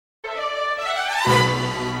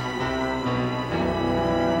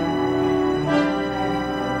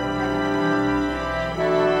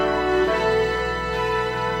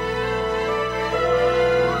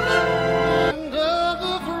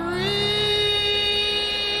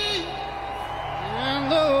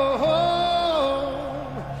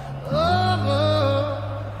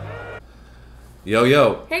Yo,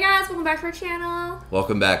 yo. Hey guys, welcome back to our channel.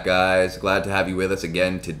 Welcome back, guys. Glad to have you with us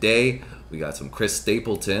again today. We got some Chris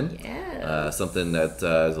Stapleton. Yes. Something that is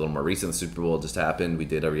a little more recent. The Super Bowl just happened. We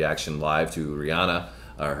did a reaction live to Rihanna,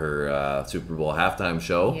 her Super Bowl halftime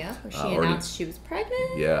show. Yeah, where she announced she was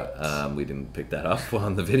pregnant. Yeah, we didn't pick that up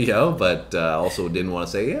on the video, but also didn't want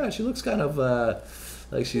to say, yeah, she looks kind of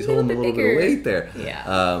like she's holding a little bit of weight there.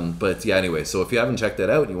 Yeah. But yeah, anyway, so if you haven't checked that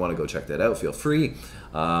out and you want to go check that out, feel free.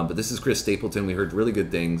 But this is Chris Stapleton. We heard really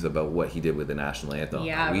good things about what he did with the national anthem.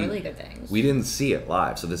 Yeah, really good things. We didn't see it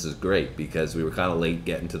live, so this is great because we were kind of late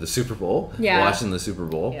getting to the Super Bowl, watching the Super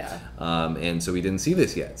Bowl. Yeah. And so we didn't see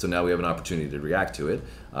this yet. So now we have an opportunity to react to it.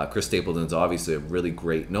 Chris Stapleton's obviously a really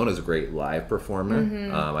great, known as a great live performer.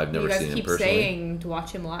 I've never seen him personally. You guys keep saying to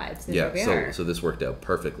watch him live. So yeah, so this worked out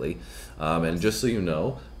perfectly. And just so you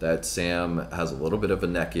know, that Sam has a little bit of a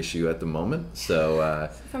neck issue at the moment. So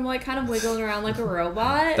if I'm like kind of wiggling around like a robot,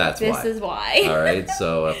 this is why. All right,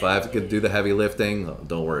 so if I have to do the heavy lifting,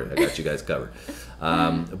 don't worry, I got you guys covered.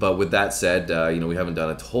 But with that said, we haven't done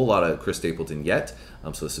a whole lot of Chris Stapleton yet.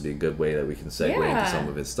 So this would be a good way that we can segue into some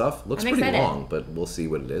of his stuff. Looks pretty long, but we'll see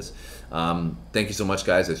what it is. Thank you so much,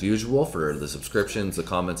 guys, as usual, for the subscriptions, the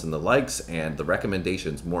comments, and the likes, and the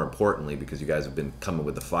recommendations, more importantly, because you guys have been coming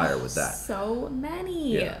with the fire with that. So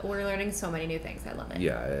many. Yeah. We're learning so many new things. I love it.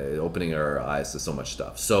 Yeah, opening our eyes to so much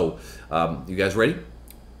stuff. So, you guys ready?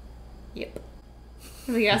 Yep.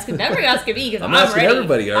 You guys could never ask me because I'm asking ready.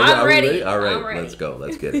 everybody. Are we ready? All right, let's go.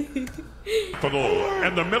 Let's get it.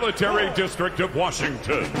 And the Military District of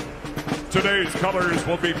Washington. Today's colors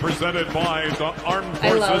will be presented by the Armed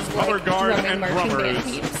Forces Color Guard and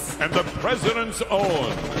Drummers and the President's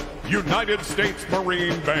own United States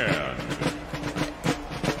Marine Band.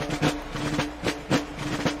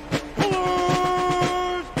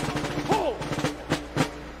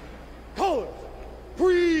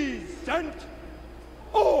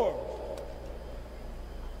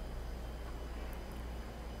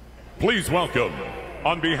 Please welcome,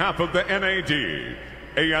 on behalf of the NAD,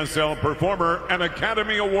 ASL performer and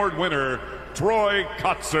Academy Award winner, Troy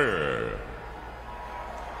Kotzer.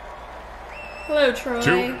 Hello, Troy.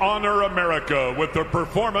 To honor America with the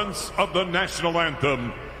performance of the national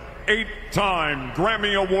anthem, 8-time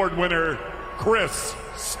Grammy Award winner, Chris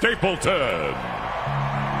Stapleton.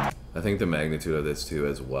 I think the magnitude of this, too,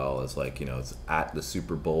 as well, is like, it's at the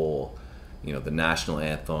Super Bowl, the national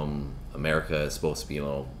anthem. America is supposed to be,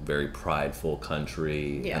 very prideful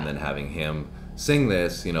country, and then having him sing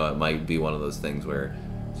this, it might be one of those things where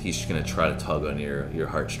he's just gonna try to tug on your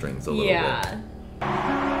heartstrings a little bit.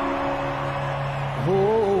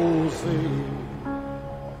 Oh, see,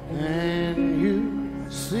 and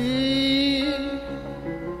you see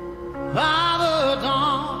by the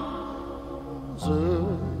dawn's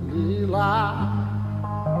early light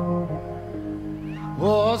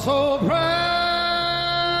was so proudly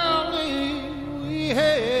we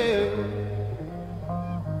hailed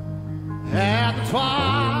at the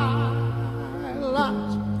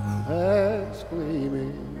twilight's fast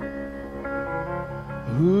gleaming,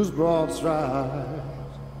 whose broad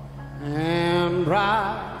stripes and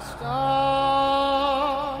bright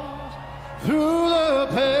stars through the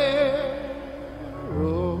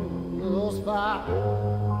perilous fight.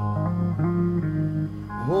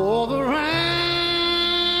 Oh, the ramparts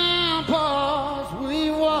we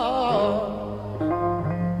walked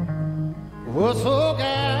were so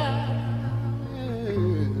gallantly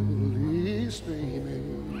streaming.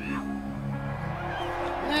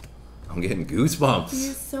 I'm getting goosebumps.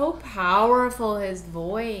 He's so powerful, his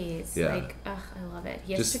voice. Yeah. Like, ugh, I love it.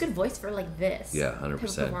 He has such a good voice for like this. Yeah,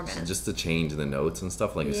 100%. Just the change in the notes and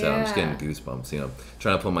stuff, like I said, I'm just getting goosebumps.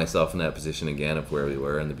 Trying to put myself in that position again of where we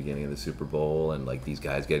were in the beginning of the Super Bowl, and like these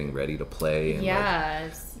guys getting ready to play, and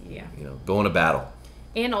going to battle,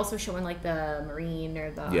 and also showing like the Marine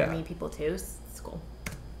or the Army people too. It's cool.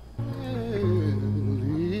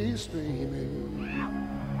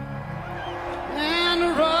 And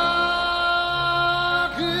the rock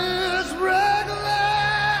is regular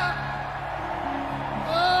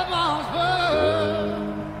amongst birds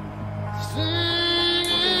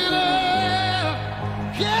singing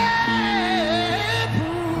can't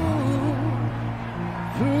prove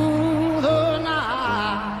through the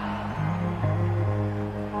night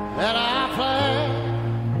that our flag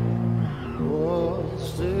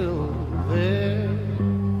was still there.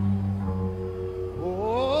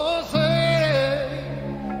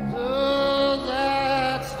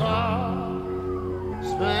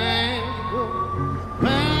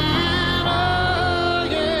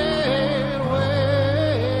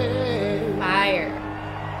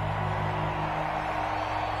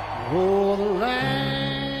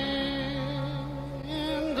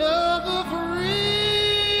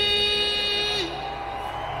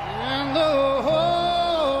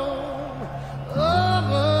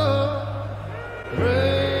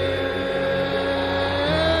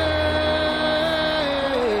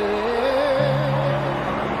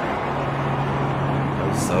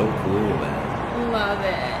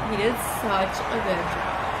 such a good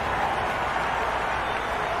job.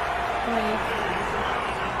 Like,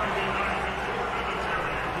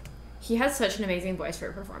 he has such an amazing voice for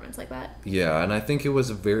a performance like that. Yeah, and I think it was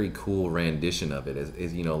a very cool rendition of it.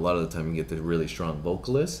 Is you know, a lot of the time you get the really strong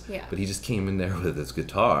vocalist, but he just came in there with his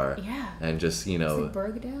guitar, and just, you know, like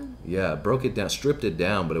broke it down. Yeah, broke it down, stripped it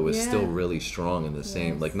down, but it was still really strong in the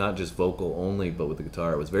same, like not just vocal only, but with the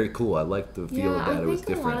guitar. It was very cool. I liked the feel of that. It was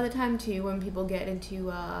different. A lot of the time too, when people get into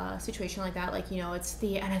a situation like that, like, you know, it's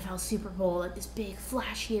the NFL Super Bowl, like this big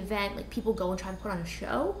flashy event, like people go and try to put on a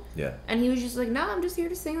show. Yeah. And he was just like, no, I'm just here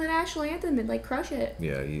to sing the national anthem and like crush it.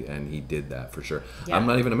 Yeah, he did that for sure. Yeah. I'm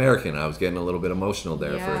not even American. I was getting a little bit emotional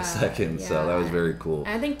there for a second, so that was very cool. And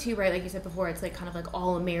I think too, right, like you said before, it's like kind of like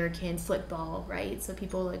all American football, right? So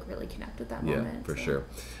people like really connect with that moment. Yeah, for sure.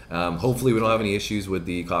 Hopefully we don't have any issues with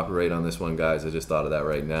the copyright on this one, guys. I just thought of that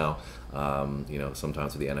right now. You know,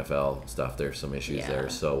 sometimes with the NFL stuff, there's some issues there.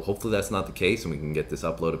 So hopefully that's not the case, and we can get this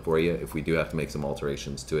uploaded for you. If we do have to make some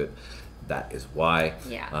alterations to it, that is why.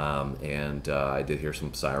 And I did hear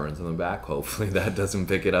some sirens in the back. Hopefully that doesn't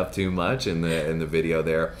pick it up too much in the video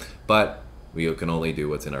there. But we can only do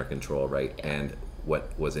what's in our control, right? And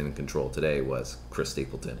what was in control today was Chris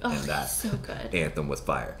Stapleton, and that so good. Anthem was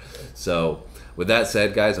fire. So with that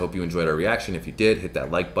said, guys, I hope you enjoyed our reaction. If you did, hit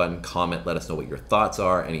that like button, comment, let us know what your thoughts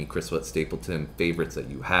are, any Chris Stapleton favorites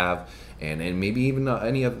that you have, and maybe even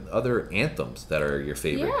any other anthems that are your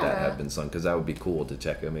favorite that have been sung, because that would be cool to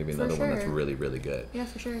check out. Maybe another one that's really, really good. Yeah,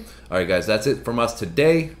 for sure. All right, guys, that's it from us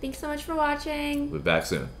today. Thanks so much for watching. We'll be back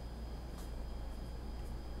soon.